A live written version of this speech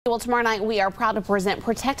Well, tomorrow night we are proud to present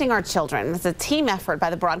Protecting Our Children. It's a team effort by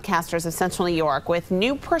the broadcasters of Central New York with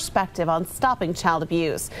new perspective on stopping child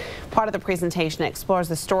abuse. Part of the presentation explores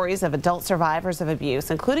the stories of adult survivors of abuse,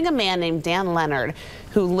 including a man named Dan Leonard,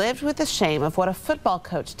 who lived with the shame of what a football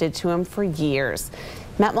coach did to him for years.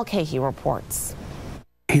 Matt Mulcahy reports.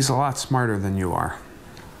 He's a lot smarter than you are.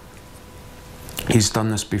 He's done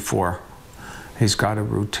this before. He's got a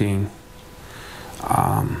routine.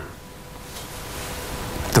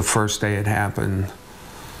 The first day it happened,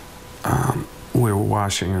 we were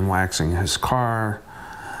washing and waxing his car.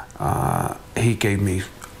 He gave me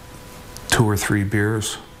 2 or 3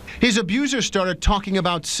 beers. His abuser started talking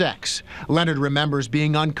about sex. Leonard remembers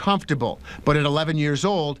being uncomfortable, but at 11 years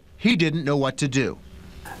old, he didn't know what to do.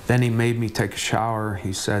 Then he made me take a shower.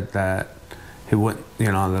 He said that he wouldn't,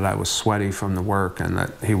 that I was sweaty from the work and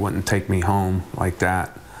that he wouldn't take me home like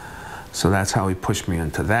that. So that's how he pushed me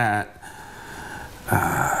into that.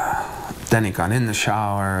 Then he got in the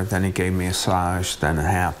shower, then he gave me a massage, then it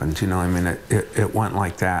happened. It went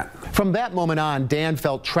like that. From that moment on, Dan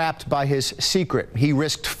felt trapped by his secret. He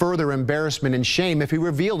risked further embarrassment and shame if he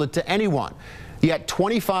revealed it to anyone. Yet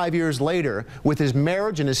 25 years later, with his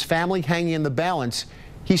marriage and his family hanging in the balance,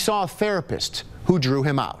 he saw a therapist who drew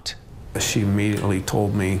him out. She immediately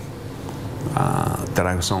told me that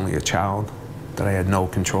I was only a child, that I had no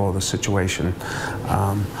control of the situation.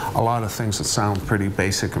 A lot of things that sound pretty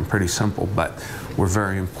basic and pretty simple, but were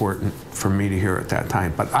very important for me to hear at that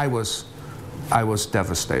time. But I was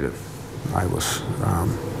devastated. I was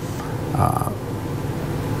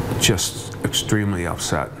just extremely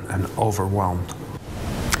upset and overwhelmed.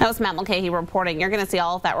 That was Matt Mulcahy reporting. You're going to see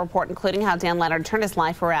all of that report, including how Dan Leonard turned his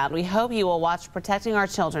life around. We hope you will watch Protecting Our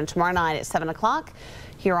Children tomorrow night at 7 o'clock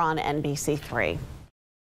here on NBC3.